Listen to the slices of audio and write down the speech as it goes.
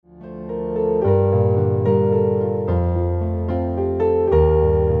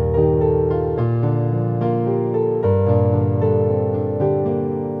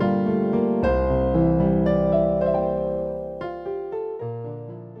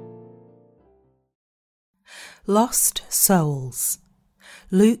Lost souls.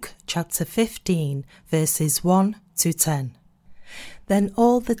 Luke chapter 15 verses 1 to 10. Then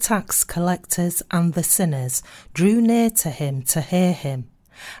all the tax collectors and the sinners drew near to him to hear him.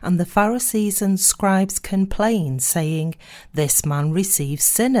 And the Pharisees and scribes complained, saying, This man receives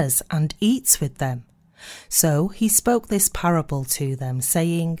sinners and eats with them. So he spoke this parable to them,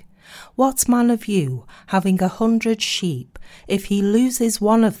 saying, What man of you, having 100 sheep, if he loses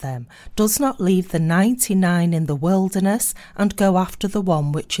one of them, does not leave the 99 in the wilderness and go after the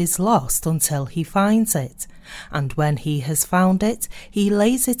one which is lost until he finds it? And when he has found it, he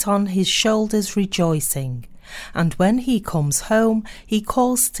lays it on his shoulders rejoicing. And when he comes home, he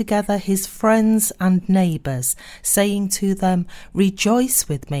calls together his friends and neighbours, saying to them, Rejoice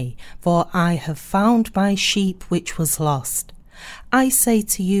with me, for I have found my sheep which was lost. I say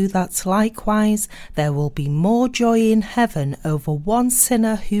to you that likewise there will be more joy in heaven over one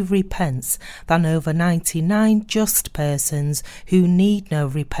sinner who repents than over 99 just persons who need no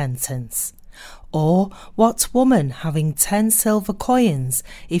repentance. Or what woman, having 10 silver coins,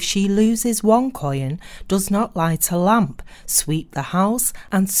 if she loses one coin, does not light a lamp, sweep the house,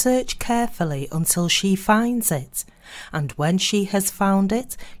 and search carefully until she finds it? And when she has found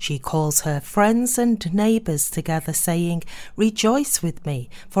it, she calls her friends and neighbours together, saying, Rejoice with me,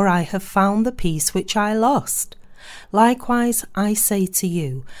 for I have found the piece which I lost. Likewise, I say to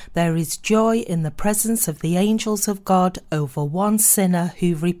you, there is joy in the presence of the angels of God over one sinner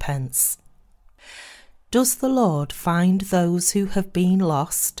who repents. Does the Lord find those who have been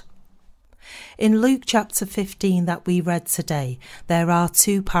lost? In Luke chapter 15 that we read today, there are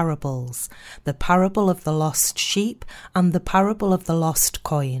two parables, the parable of the lost sheep and the parable of the lost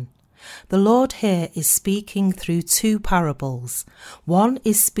coin. The Lord here is speaking through two parables. One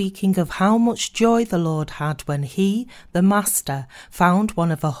is speaking of how much joy the Lord had when he, the master, found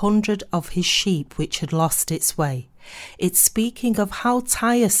one of 100 of his sheep which had lost its way. It's speaking of how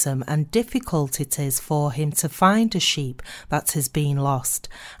tiresome and difficult it is for him to find a sheep that has been lost,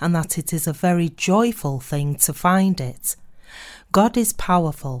 and that it is a very joyful thing to find it. God is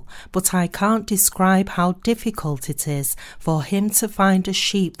powerful, but I can't describe how difficult it is for him to find a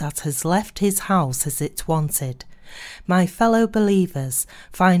sheep that has left his house as it wanted. My fellow believers,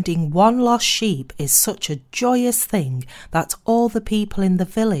 finding one lost sheep is such a joyous thing that all the people in the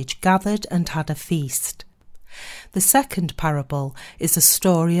village gathered and had a feast. The second parable is a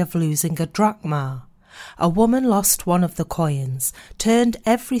story of losing a drachma. A woman lost one of the coins, turned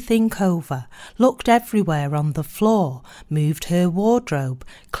everything over, looked everywhere on the floor, moved her wardrobe,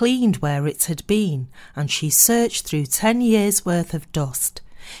 cleaned where it had been, and she searched through 10 years' worth of dust.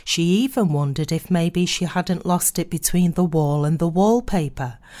 She even wondered if maybe she hadn't lost it between the wall and the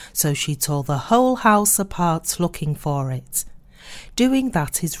wallpaper, so she tore the whole house apart looking for it. Doing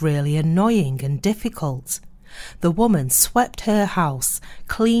that is really annoying and difficult. The woman swept her house,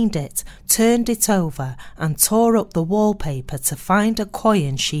 cleaned it, turned it over, and tore up the wallpaper to find a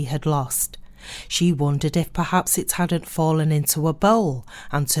coin she had lost. She wondered if perhaps it hadn't fallen into a bowl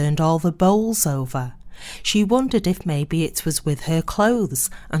and turned all the bowls over. She wondered if maybe it was with her clothes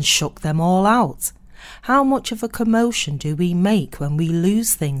and shook them all out. How much of a commotion do we make when we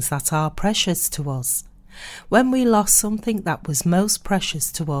lose things that are precious to us? When we lost something that was most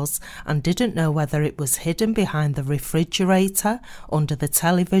precious to us and didn't know whether it was hidden behind the refrigerator, under the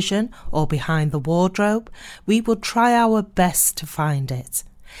television, or behind the wardrobe, we would try our best to find it.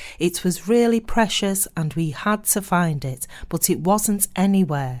 It was really precious and we had to find it, but it wasn't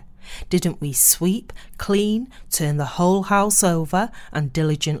anywhere. Didn't we sweep, clean, turn the whole house over and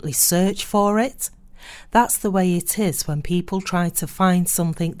diligently search for it? That's the way it is when people try to find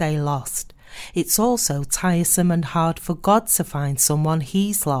something they lost. It's also tiresome and hard for God to find someone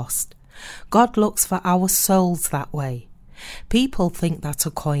he's lost. God looks for our souls that way. People think that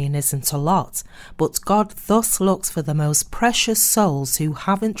a coin isn't a lot, but God thus looks for the most precious souls who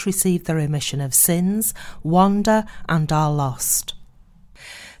haven't received the remission of sins, wander, and are lost.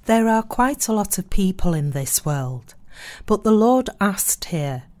 There are quite a lot of people in this world, but the Lord asked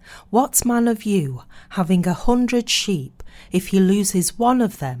here, What man of you, having 100 sheep, if he loses one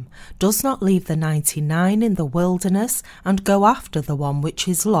of them, does not leave the 99 in the wilderness and go after the one which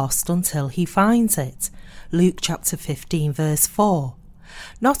is lost until he finds it? Luke chapter 15 verse 4.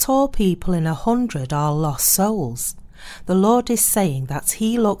 Not all people in 100 are lost souls. The Lord is saying that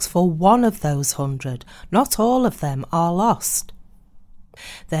he looks for one of those 100, not all of them are lost.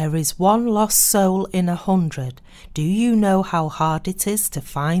 There is one lost soul in 100. Do you know how hard it is to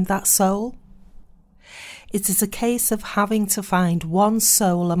find that soul? It is a case of having to find one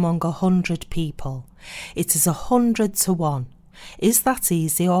soul among 100 people. It is 100 to 1. Is that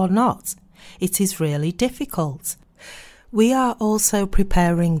easy or not? It is really difficult. We are also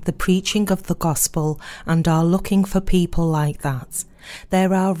preparing the preaching of the gospel and are looking for people like that.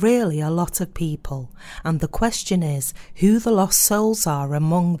 There are really a lot of people, and the question is who the lost souls are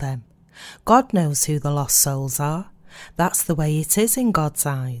among them. God knows who the lost souls are. That's the way it is in God's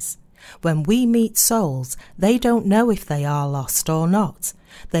eyes. When we meet souls, they don't know if they are lost or not.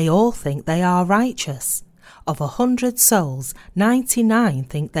 They all think they are righteous. Of 100 souls, 99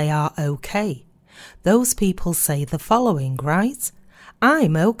 think they are okay. Those people say the following, right?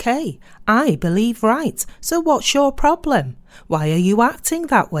 I'm okay. I believe right. So what's your problem? Why are you acting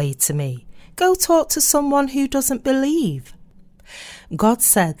that way to me? Go talk to someone who doesn't believe. God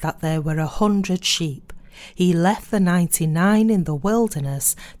said that there were 100 sheep. He left the 99 in the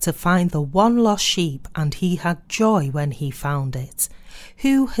wilderness to find the one lost sheep, and he had joy when he found it.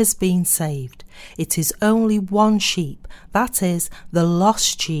 Who has been saved? It is only one sheep, that is, the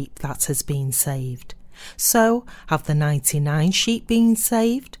lost sheep that has been saved. So, have the 99 sheep been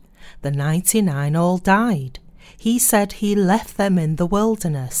saved? The 99 all died. He said he left them in the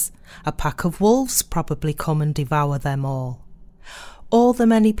wilderness. A pack of wolves probably come and devour them all. All the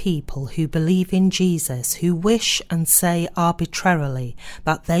many people who believe in Jesus, who wish and say arbitrarily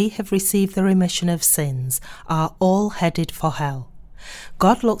that they have received the remission of sins, are all headed for hell.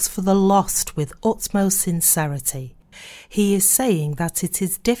 God looks for the lost with utmost sincerity. He is saying that it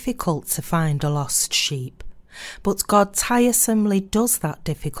is difficult to find a lost sheep. But God tiresomely does that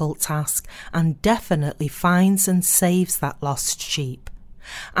difficult task and definitely finds and saves that lost sheep.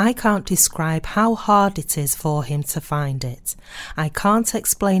 I can't describe how hard it is for him to find it. I can't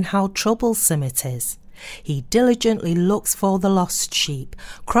explain how troublesome it is. He diligently looks for the lost sheep,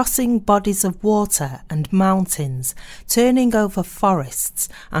 crossing bodies of water and mountains, turning over forests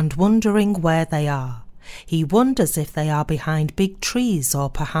and wondering where they are. He wonders if they are behind big trees or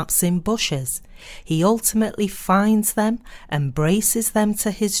perhaps in bushes. He ultimately finds them, embraces them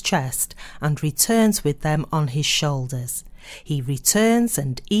to his chest, and returns with them on his shoulders. He returns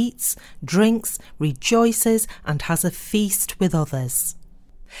and eats, drinks, rejoices, and has a feast with others.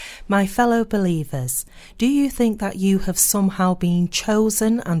 My fellow believers, do you think that you have somehow been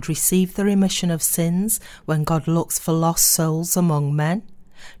chosen and received the remission of sins when God looks for lost souls among men?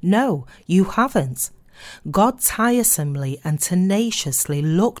 No, you haven't. God tiresomely and tenaciously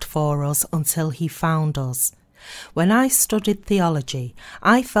looked for us until he found us. When I studied theology,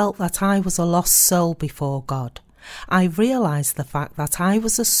 I felt that I was a lost soul before God. I realized the fact that I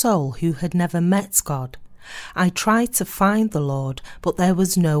was a soul who had never met God. I tried to find the Lord, but there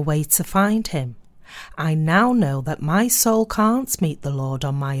was no way to find him. I now know that my soul can't meet the Lord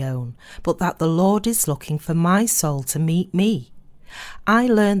on my own, but that the Lord is looking for my soul to meet me. I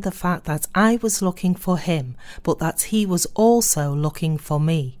learned the fact that I was looking for him, but that he was also looking for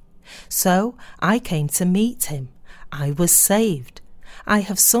me. So I came to meet him. I was saved. I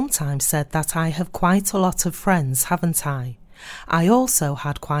have sometimes said that I have quite a lot of friends, haven't I? I also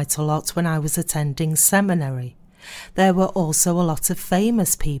had quite a lot when I was attending seminary. There were also a lot of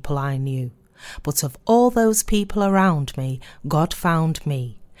famous people I knew. But of all those people around me, God found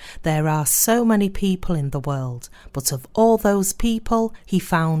me. There are so many people in the world, but of all those people, he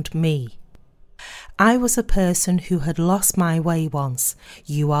found me. I was a person who had lost my way once.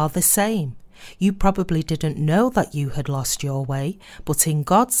 You are the same. You probably didn't know that you had lost your way, but in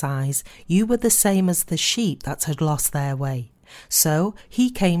God's eyes, you were the same as the sheep that had lost their way. So he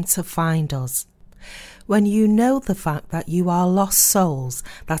came to find us. When you know the fact that you are lost souls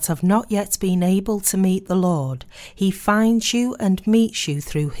that have not yet been able to meet the Lord, he finds you and meets you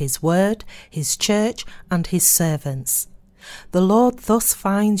through his word, his church, and his servants. The Lord thus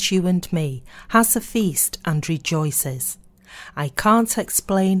finds you and me, has a feast, and rejoices. I can't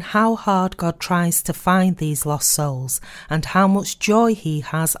explain how hard God tries to find these lost souls and how much joy he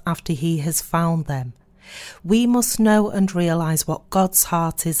has after he has found them. We must know and realize what God's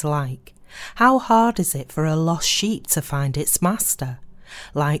heart is like. How hard is it for a lost sheep to find its master?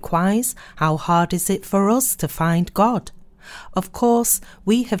 Likewise, how hard is it for us to find God? Of course,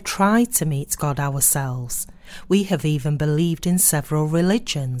 we have tried to meet God ourselves. We have even believed in several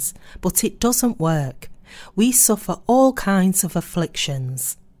religions, but it doesn't work. We suffer all kinds of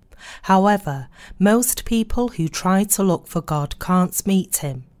afflictions. However, most people who try to look for God can't meet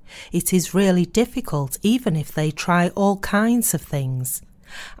him. It is really difficult even if they try all kinds of things.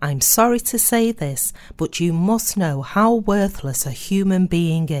 I'm sorry to say this, but you must know how worthless a human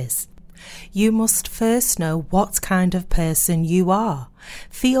being is. You must first know what kind of person you are.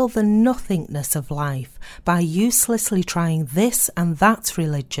 feel the nothingness of life by uselessly trying this and that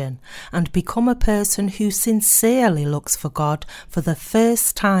religion, and become a person who sincerely looks for God for the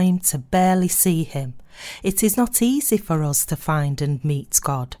first time to barely see him. It is not easy for us to find and meet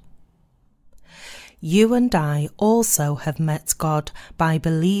God. You and I also have met God by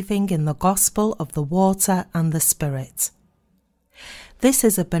believing in the gospel of the water and the Spirit. This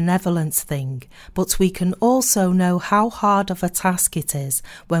is a benevolent thing, but we can also know how hard of a task it is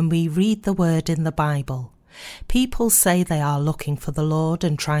when we read the word in the Bible. People say they are looking for the Lord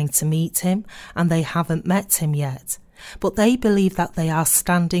and trying to meet him, and they haven't met him yet, but they believe that they are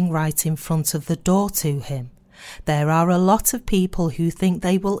standing right in front of the door to him. There are a lot of people who think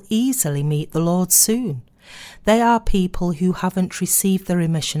they will easily meet the Lord soon. They are people who haven't received the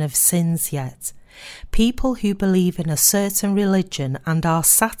remission of sins yet. People who believe in a certain religion and are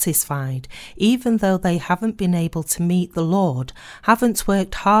satisfied, even though they haven't been able to meet the Lord, haven't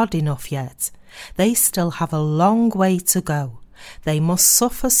worked hard enough yet. They still have a long way to go. They must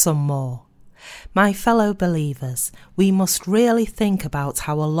suffer some more. My fellow believers, we must really think about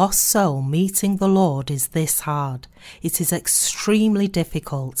how a lost soul meeting the Lord is this hard. It is extremely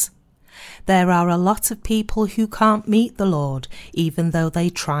difficult. There are a lot of people who can't meet the Lord, even though they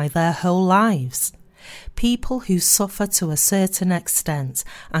try their whole lives. People who suffer to a certain extent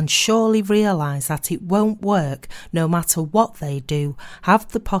and surely realise that it won't work no matter what they do have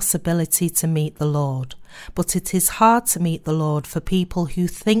the possibility to meet the Lord. But it is hard to meet the Lord for people who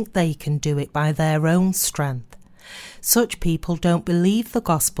think they can do it by their own strength. Such people don't believe the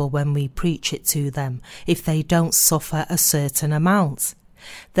gospel when we preach it to them if they don't suffer a certain amount.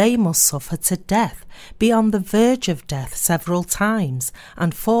 They must suffer to death, be on the verge of death several times,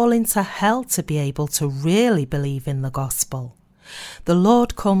 and fall into hell to be able to really believe in the gospel. The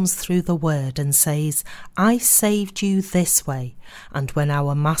Lord comes through the word and says, "I saved you this way," and when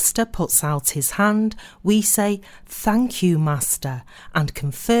our Master puts out his hand, we say, "Thank you, Master," and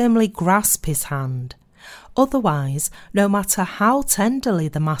can firmly grasp his hand. Otherwise, no matter how tenderly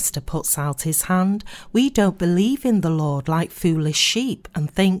the Master puts out his hand, we don't believe in the Lord like foolish sheep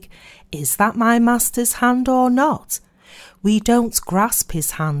and think, "Is that my Master's hand or not?" We don't grasp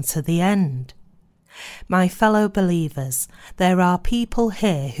his hand to the end. My fellow believers, there are people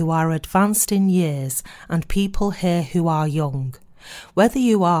here who are advanced in years and people here who are young. Whether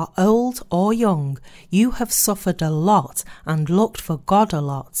you are old or young, you have suffered a lot and looked for God a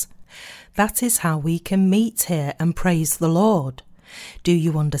lot. That is how we can meet here and praise the Lord. Do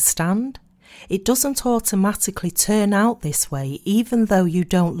you understand? It doesn't automatically turn out this way even though you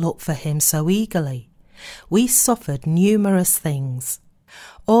don't look for him so eagerly. We suffered numerous things.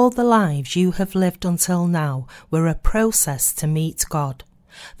 All the lives you have lived until now were a process to meet God.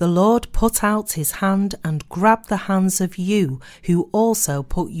 The Lord put out his hand and grabbed the hands of you who also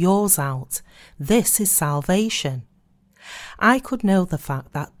put yours out. This is salvation. I could know the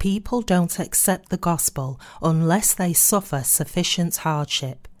fact that people don't accept the gospel unless they suffer sufficient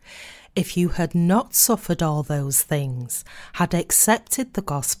hardship. If you had not suffered all those things, had accepted the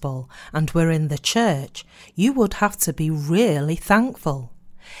gospel, and were in the church, you would have to be really thankful.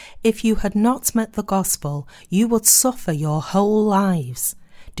 If you had not met the gospel, you would suffer your whole lives.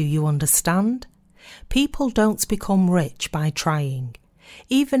 Do you understand? People don't become rich by trying.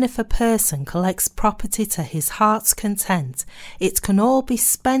 Even if a person collects property to his heart's content, it can all be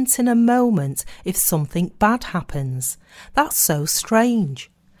spent in a moment if something bad happens. That's so strange.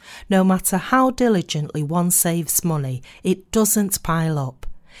 No matter how diligently one saves money, it doesn't pile up.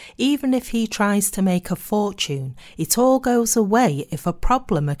 Even if he tries to make a fortune, it all goes away if a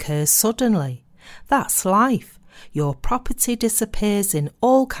problem occurs suddenly. That's life. Your property disappears in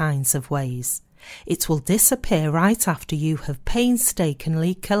all kinds of ways. It will disappear right after you have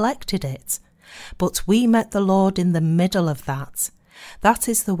painstakingly collected it. But we met the Lord in the middle of that. That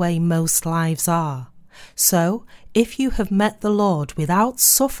is the way most lives are. So, if you have met the Lord without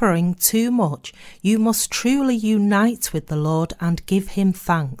suffering too much, you must truly unite with the Lord and give him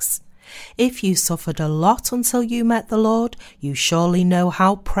thanks. If you suffered a lot until you met the Lord, you surely know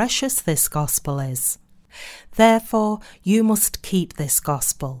how precious this gospel is. Therefore, you must keep this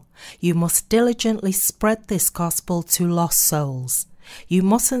gospel. You must diligently spread this gospel to lost souls. You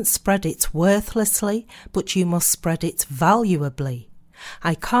mustn't spread it worthlessly, but you must spread it valuably.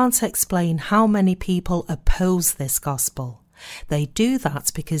 I can't explain how many people oppose this gospel. They do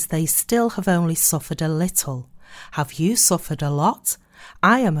that because they still have only suffered a little. Have you suffered a lot?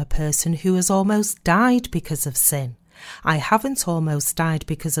 I am a person who has almost died because of sin. I haven't almost died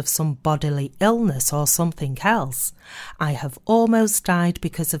because of some bodily illness or something else. I have almost died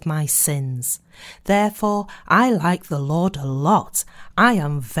because of my sins. Therefore, I like the Lord a lot. I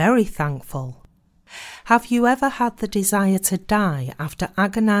am very thankful. Have you ever had the desire to die after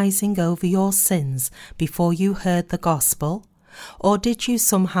agonizing over your sins before you heard the gospel? Or did you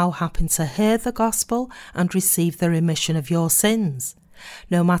somehow happen to hear the gospel and receive the remission of your sins?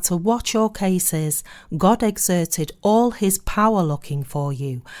 No matter what your case is, God exerted all his power looking for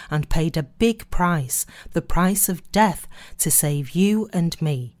you and paid a big price, the price of death, to save you and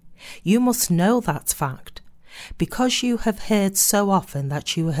me. You must know that fact. Because you have heard so often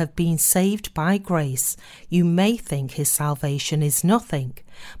that you have been saved by grace, you may think his salvation is nothing,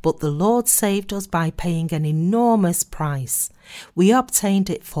 but the Lord saved us by paying an enormous price. We obtained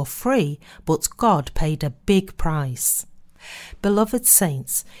it for free, but God paid a big price. Beloved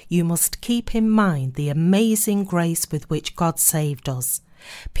saints, you must keep in mind the amazing grace with which God saved us.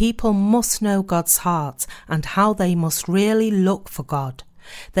 People must know God's heart and how they must really look for God.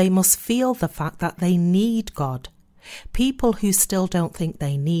 They must feel the fact that they need God. People who still don't think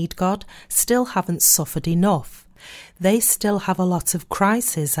they need God still haven't suffered enough. They still have a lot of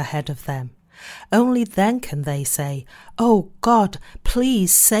crises ahead of them. Only then can they say, "Oh God,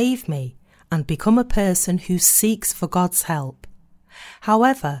 please save me," and become a person who seeks for God's help.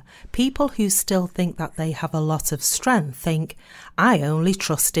 However, people who still think that they have a lot of strength think, "I only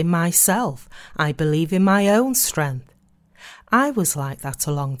trust in myself. I believe in my own strength." I was like that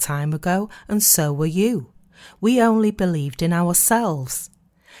a long time ago, and so were you. We only believed in ourselves.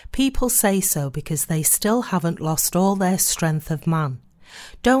 People say so because they still haven't lost all their strength of man.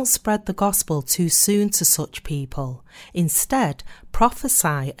 Don't spread the gospel too soon to such people. Instead,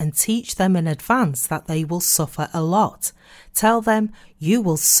 prophesy and teach them in advance that they will suffer a lot. Tell them, you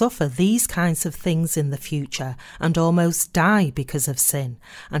will suffer these kinds of things in the future and almost die because of sin.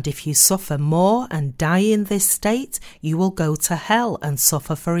 And if you suffer more and die in this state, you will go to hell and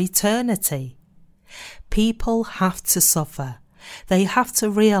suffer for eternity. People have to suffer. They have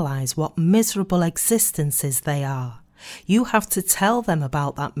to realize what miserable existences they are. You have to tell them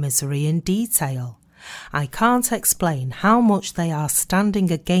about that misery in detail. I can't explain how much they are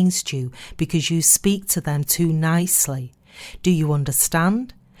standing against you because you speak to them too nicely. Do you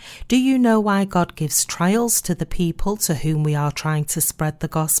understand? Do you know why God gives trials to the people to whom we are trying to spread the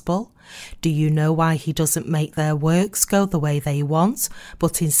gospel? Do you know why he doesn't make their works go the way they want,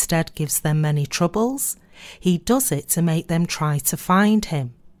 but instead gives them many troubles? He does it to make them try to find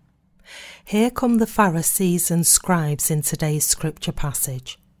him. Here come the Pharisees and scribes in today's scripture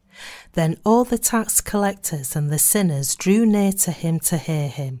passage. Then all the tax collectors and the sinners drew near to him to hear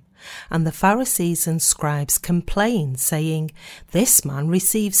him. And the Pharisees and scribes complained, saying, "This man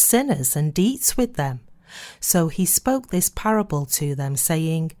receives sinners and eats with them." So he spoke this parable to them,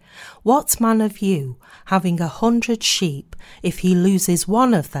 saying, "What man of you, having 100 sheep, if he loses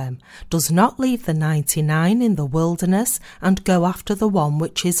one of them, does not leave the 99 in the wilderness and go after the one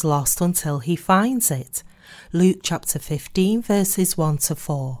which is lost until he finds it?" Luke chapter 15 verses 1 to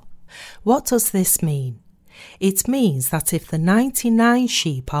 4. What does this mean? It means that if the 99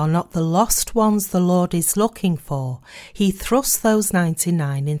 sheep are not the lost ones the Lord is looking for, he thrusts those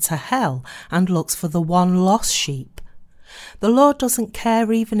 99 into hell and looks for the one lost sheep. The Lord doesn't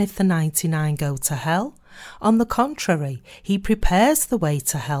care even if the 99 go to hell. On the contrary, he prepares the way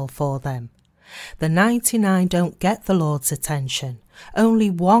to hell for them. The 99 don't get the Lord's attention. Only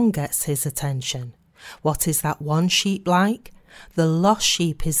one gets his attention. What is that one sheep like? The lost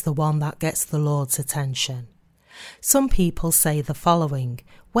sheep is the one that gets the Lord's attention. Some people say the following: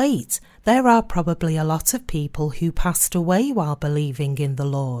 "Wait, there are probably a lot of people who passed away while believing in the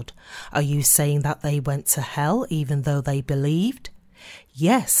Lord. Are you saying that they went to hell even though they believed?"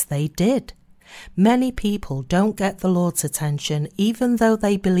 Yes, they did. Many people don't get the Lord's attention even though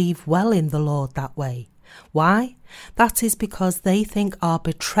they believe well in the Lord that way. Why? That is because they think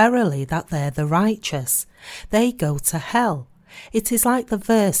arbitrarily that they're the righteous. They go to hell. It is like the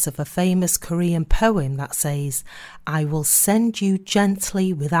verse of a famous Korean poem that says, "I will send you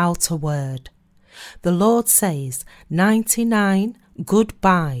gently without a word." The Lord says, 99,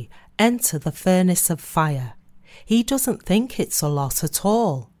 goodbye, enter the furnace of fire. He doesn't think it's a lot at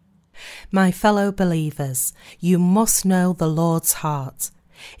all. My fellow believers, you must know the Lord's heart.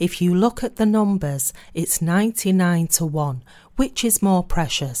 If you look at the numbers, it's 99 to 1. Which is more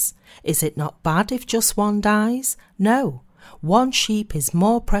precious? Is it not bad if just one dies? No. One sheep is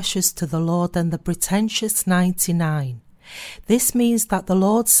more precious to the Lord than the pretentious 99. This means that the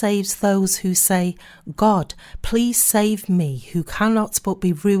Lord saves those who say, God, please save me, who cannot but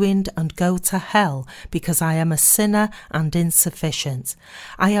be ruined and go to hell because I am a sinner and insufficient.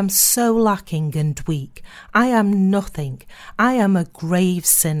 I am so lacking and weak. I am nothing. I am a grave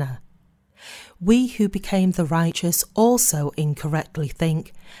sinner. We who became the righteous also incorrectly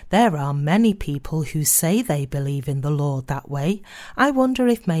think, there are many people who say they believe in the Lord that way. I wonder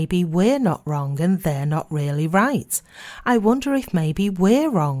if maybe we're not wrong and they're not really right. I wonder if maybe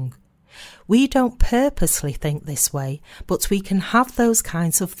we're wrong. We don't purposely think this way, but we can have those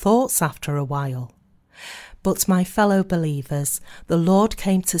kinds of thoughts after a while. But my fellow believers, the Lord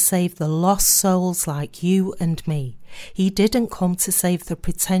came to save the lost souls like you and me. He didn't come to save the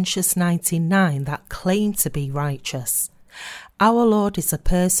pretentious 99 that claim to be righteous. Our Lord is a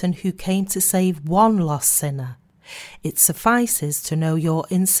person who came to save one lost sinner. It suffices to know your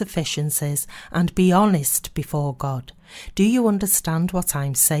insufficiencies and be honest before God. Do you understand what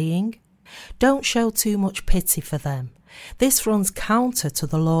I'm saying? Don't show too much pity for them. This runs counter to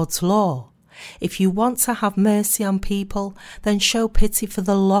the Lord's law. If you want to have mercy on people, then show pity for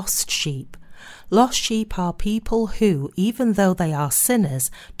the lost sheep. Lost sheep are people who, even though they are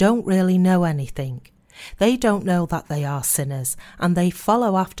sinners, don't really know anything. They don't know that they are sinners, and they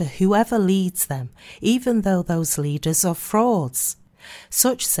follow after whoever leads them, even though those leaders are frauds.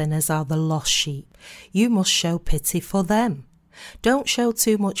 Such sinners are the lost sheep. You must show pity for them. Don't show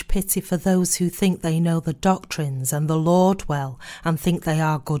too much pity for those who think they know the doctrines and the Lord well and think they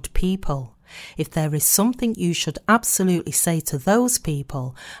are good people. If there is something you should absolutely say to those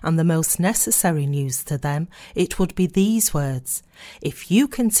people, and the most necessary news to them, it would be these words: if you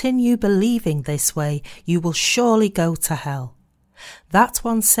continue believing this way, you will surely go to hell. That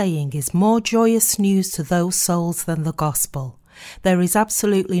one saying is more joyous news to those souls than the gospel. There is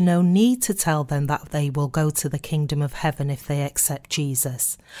absolutely no need to tell them that they will go to the kingdom of heaven if they accept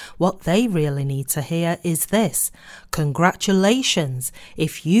Jesus. What they really need to hear is this: congratulations!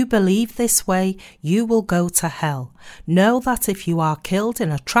 If you believe this way, you will go to hell. Know that if you are killed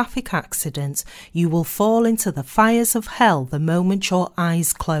in a traffic accident, you will fall into the fires of hell the moment your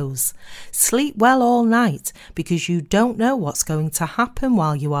eyes close. Sleep well all night, because you don't know what's going to happen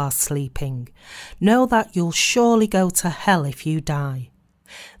while you are sleeping. Know that you'll surely go to hell if you die.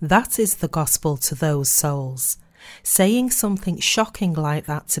 That is the gospel to those souls. Saying something shocking like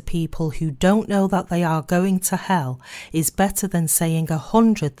that to people who don't know that they are going to hell is better than saying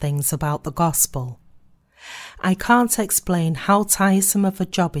 100 things about the gospel. I can't explain how tiresome of a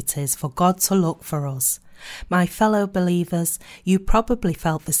job it is for God to look for us. My fellow believers, you probably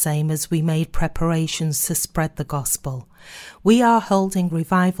felt the same as we made preparations to spread the gospel. We are holding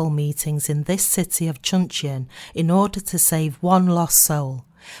revival meetings in this city of Chuncheon in order to save one lost soul.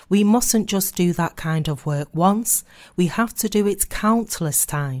 We mustn't just do that kind of work once, we have to do it countless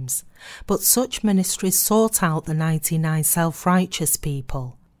times. But such ministries sort out the 99 self-righteous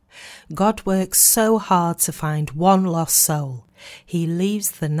people. God works so hard to find one lost soul. He leaves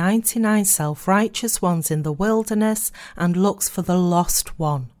the 99 self-righteous ones in the wilderness and looks for the lost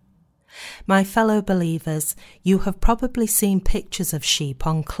one. My fellow believers, you have probably seen pictures of sheep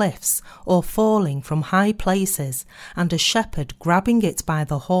on cliffs or falling from high places, and a shepherd grabbing it by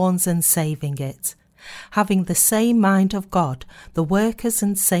the horns and saving it. Having the same mind of God, the workers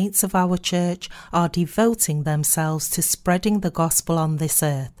and saints of our church are devoting themselves to spreading the gospel on this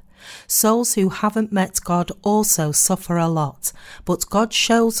earth. Souls who haven't met God also suffer a lot, but God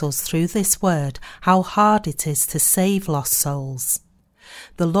shows us through this word how hard it is to save lost souls.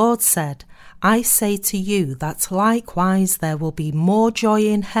 The Lord said, I say to you that likewise there will be more joy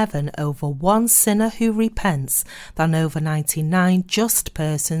in heaven over one sinner who repents than over 99 just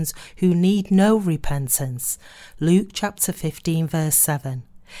persons who need no repentance. Luke chapter 15 verse 7.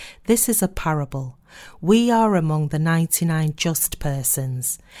 This is a parable. We are among the 99 just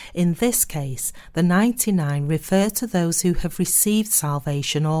persons. In this case, the 99 refer to those who have received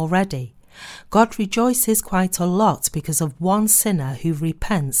salvation already. God rejoices quite a lot because of one sinner who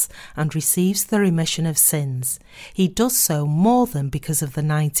repents and receives the remission of sins. He does so more than because of the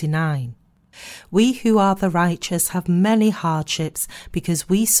 99. We who are the righteous have many hardships because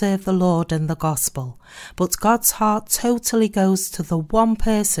we serve the Lord and the gospel, but God's heart totally goes to the one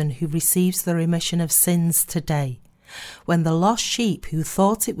person who receives the remission of sins today. When the lost sheep who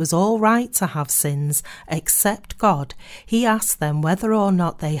thought it was all right to have sins accept God, he asks them whether or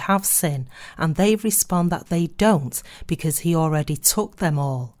not they have sin, and they respond that they don't because he already took them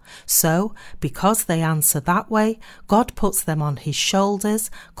all. So, because they answer that way, God puts them on his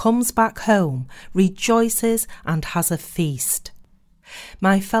shoulders, comes back home, rejoices and has a feast.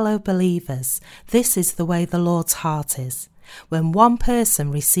 My fellow believers, this is the way the Lord's heart is. When one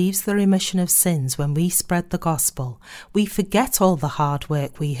person receives the remission of sins when we spread the gospel, we forget all the hard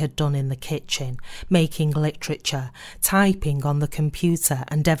work we had done in the kitchen, making literature, typing on the computer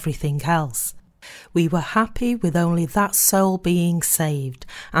and everything else. We were happy with only that soul being saved,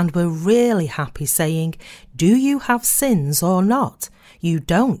 and were really happy saying, "Do you have sins or not? You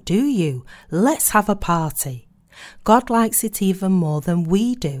don't, do you? Let's have a party." God likes it even more than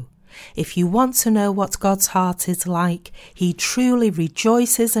we do. If you want to know what God's heart is like, he truly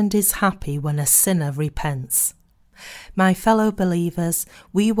rejoices and is happy when a sinner repents. My fellow believers,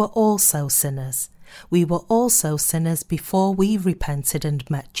 we were also sinners. We were also sinners before we repented and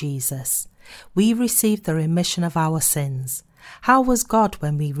met Jesus. We received the remission of our sins. How was God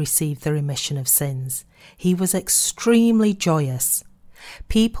when we received the remission of sins? He was extremely joyous.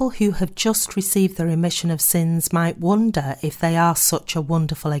 People who have just received the remission of sins might wonder if they are such a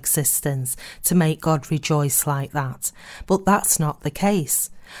wonderful existence to make God rejoice like that, but that's not the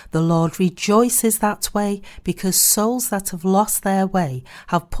case. The Lord rejoices that way because souls that have lost their way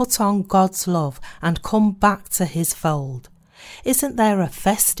have put on God's love and come back to his fold. Isn't there a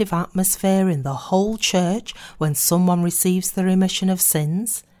festive atmosphere in the whole church when someone receives the remission of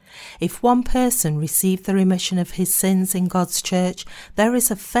sins? If one person received the remission of his sins in God's church, there is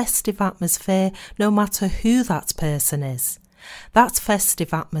a festive atmosphere no matter who that person is. That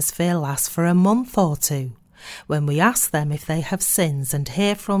festive atmosphere lasts for a month or two. When we ask them if they have sins and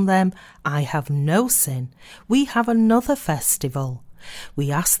hear from them, "I have no sin," we have another festival.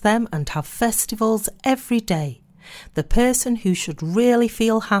 We ask them and have festivals every day. The person who should really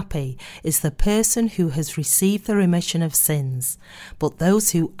feel happy is the person who has received the remission of sins, but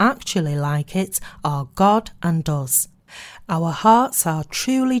those who actually like it are God and us. Our hearts are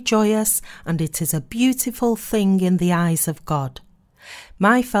truly joyous, and it is a beautiful thing in the eyes of God.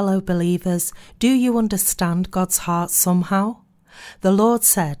 My fellow believers, do you understand God's heart somehow? The Lord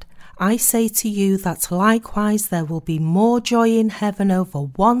said, "I say to you that likewise there will be more joy in heaven over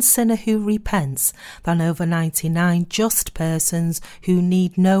one sinner who repents than over 99 just persons who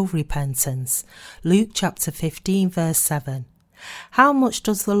need no repentance." Luke chapter 15 verse 7. How much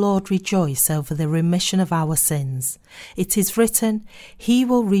does the Lord rejoice over the remission of our sins? It is written, "He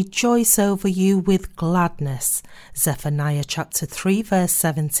will rejoice over you with gladness." Zephaniah chapter 3 verse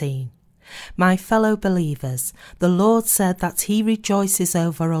 17. My fellow believers, the Lord said that he rejoices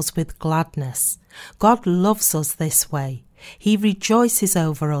over us with gladness. God loves us this way. He rejoices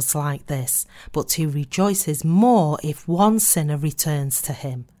over us like this, but he rejoices more if one sinner returns to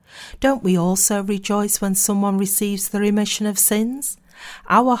him. Don't we also rejoice when someone receives the remission of sins?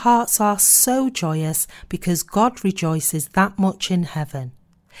 Our hearts are so joyous because God rejoices that much in heaven.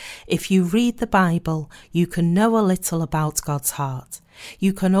 If you read the Bible, you can know a little about God's heart.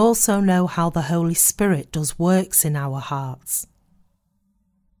 You can also know how the Holy Spirit does works in our hearts.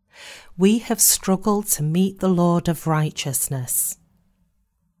 We have struggled to meet the Lord of righteousness.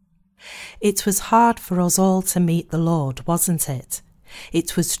 It was hard for us all to meet the Lord, wasn't it?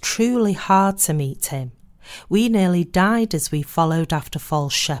 It was truly hard to meet him. We nearly died as we followed after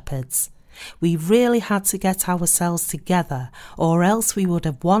false shepherds. We really had to get ourselves together, or else we would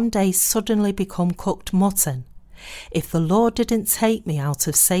have one day suddenly become cooked mutton. If the Lord didn't take me out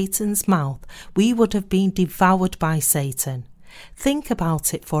of Satan's mouth, we would have been devoured by Satan. Think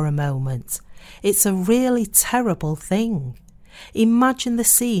about it for a moment. It's a really terrible thing. Imagine the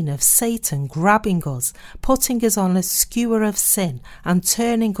scene of Satan grabbing us, putting us on a skewer of sin and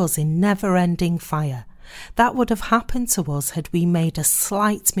turning us in never-ending fire. That would have happened to us had we made a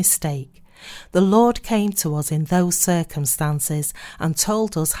slight mistake. The Lord came to us in those circumstances and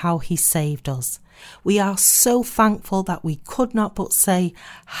told us how he saved us. We are so thankful that we could not but say,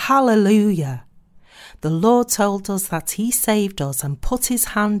 "Hallelujah!" The Lord told us that he saved us and put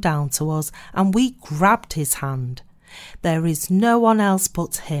his hand down to us, and we grabbed his hand. There is no one else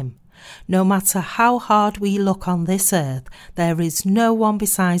but him. No matter how hard we look on this earth, there is no one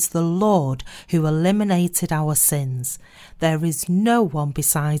besides the Lord who eliminated our sins. There is no one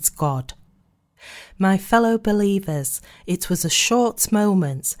besides God. My fellow believers, it was a short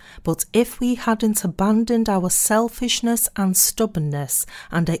moment, but if we hadn't abandoned our selfishness and stubbornness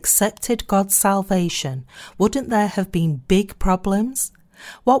and accepted God's salvation, wouldn't there have been big problems?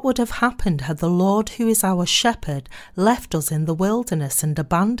 What would have happened had the Lord, who is our shepherd, left us in the wilderness and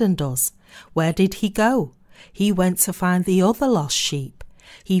abandoned us? Where did he go? He went to find the other lost sheep.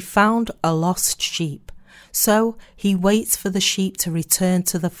 He found a lost sheep. So he waits for the sheep to return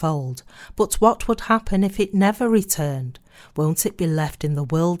to the fold. But what would happen if it never returned? Won't it be left in the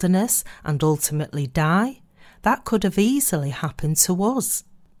wilderness and ultimately die? That could have easily happened to us.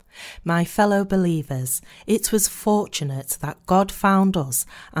 My fellow believers, it was fortunate that God found us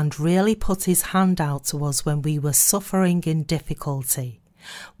and really put his hand out to us when we were suffering in difficulty.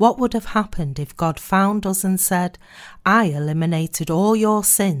 What would have happened if God found us and said, "I eliminated all your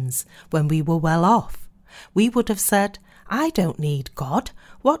sins," when we were well off? We would have said, "I don't need God.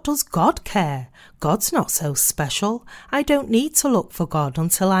 What does God care? God's not so special. I don't need to look for God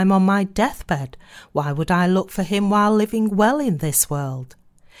until I'm on my deathbed. Why would I look for him while living well in this world?"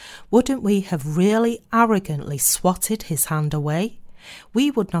 Wouldn't we have really arrogantly swatted his hand away?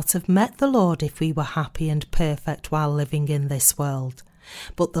 We would not have met the Lord if we were happy and perfect while living in this world.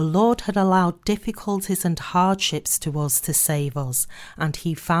 But the Lord had allowed difficulties and hardships to us to save us, and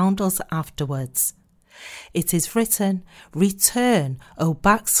he found us afterwards. It is written, "Return, O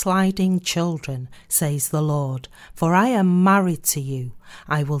backsliding children, says the Lord, for I am married to you.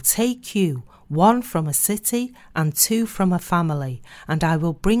 I will take you, one from a city and two from a family, and I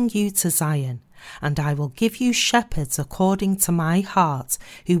will bring you to Zion. And I will give you shepherds according to my heart,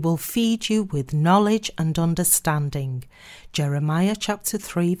 who will feed you with knowledge and understanding." Jeremiah chapter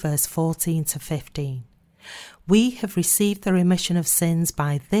 3 verse 14 to 15. We have received the remission of sins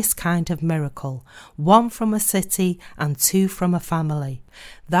by this kind of miracle, one from a city and two from a family.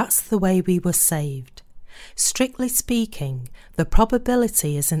 That's the way we were saved. Strictly speaking, the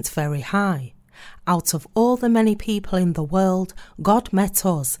probability isn't very high. Out of all the many people in the world, God met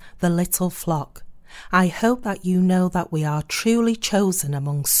us, the little flock. I hope that you know that we are truly chosen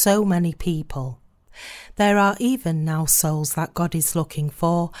among so many people. There are even now souls that God is looking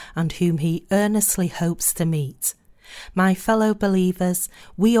for and whom he earnestly hopes to meet. My fellow believers,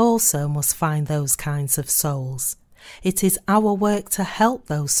 we also must find those kinds of souls. It is our work to help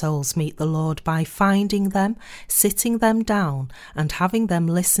those souls meet the Lord by finding them, sitting them down, and having them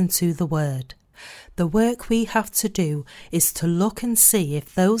listen to the word. The work we have to do is to look and see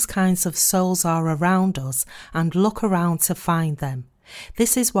if those kinds of souls are around us and look around to find them.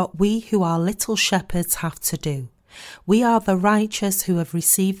 This is what we who are little shepherds have to do. We are the righteous who have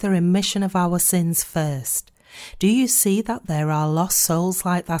received the remission of our sins first. Do you see that there are lost souls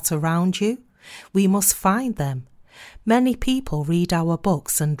like that around you? We must find them. Many people read our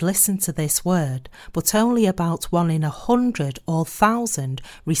books and listen to this word, but only about 1 in 100 or 1,000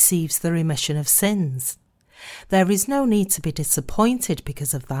 receives the remission of sins. There is no need to be disappointed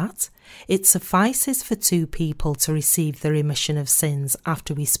because of that. It suffices for 2 people to receive the remission of sins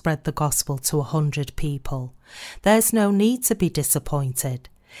after we spread the gospel to 100 people. There's no need to be disappointed.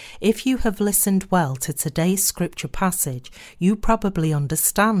 If you have listened well to today's scripture passage, you probably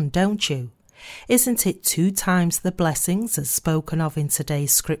understand, don't you? Isn't it 2 times the blessings as spoken of in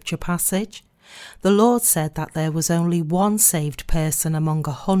today's scripture passage? The Lord said that there was only 1 saved person among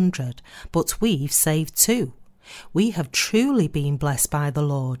 100, but we've saved 2. We have truly been blessed by the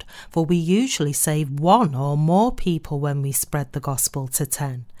Lord, for we usually save 1 or more people when we spread the gospel to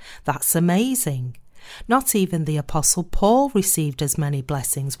 10. That's amazing. Not even the Apostle Paul received as many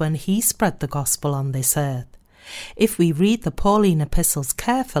blessings when he spread the gospel on this earth. If we read the Pauline epistles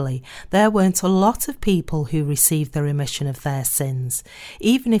carefully, there weren't a lot of people who received the remission of their sins,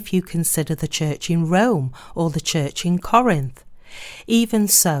 even if you consider the church in Rome or the church in Corinth. Even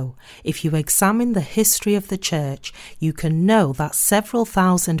so, if you examine the history of the church, you can know that several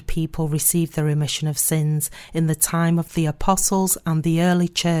thousand people received the remission of sins in the time of the apostles and the early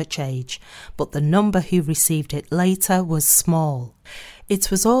church age, but the number who received it later was small. It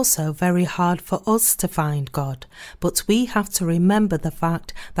was also very hard for us to find God, but we have to remember the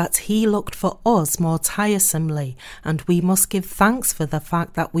fact that he looked for us more tiresomely, and we must give thanks for the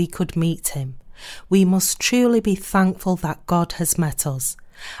fact that we could meet him. We must truly be thankful that God has met us.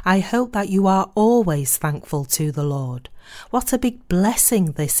 I hope that you are always thankful to the Lord. What a big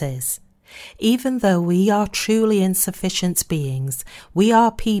blessing this is. Even though we are truly insufficient beings, we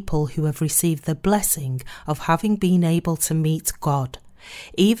are people who have received the blessing of having been able to meet God.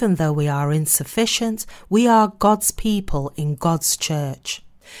 Even though we are insufficient, we are God's people in God's church.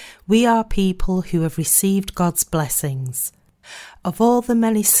 We are people who have received God's blessings. Of all the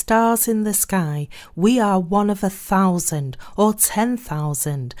many stars in the sky, we are one of 1,000 or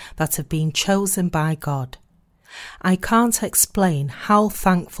 10,000 that have been chosen by God. I can't explain how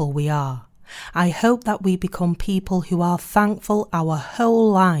thankful we are. I hope that we become people who are thankful our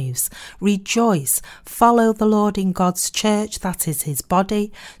whole lives, rejoice, follow the Lord in God's church, that is his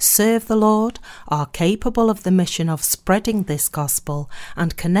body, serve the Lord, are capable of the mission of spreading this gospel,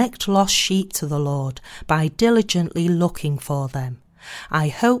 and connect lost sheep to the Lord by diligently looking for them. I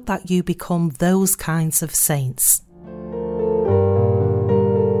hope that you become those kinds of saints.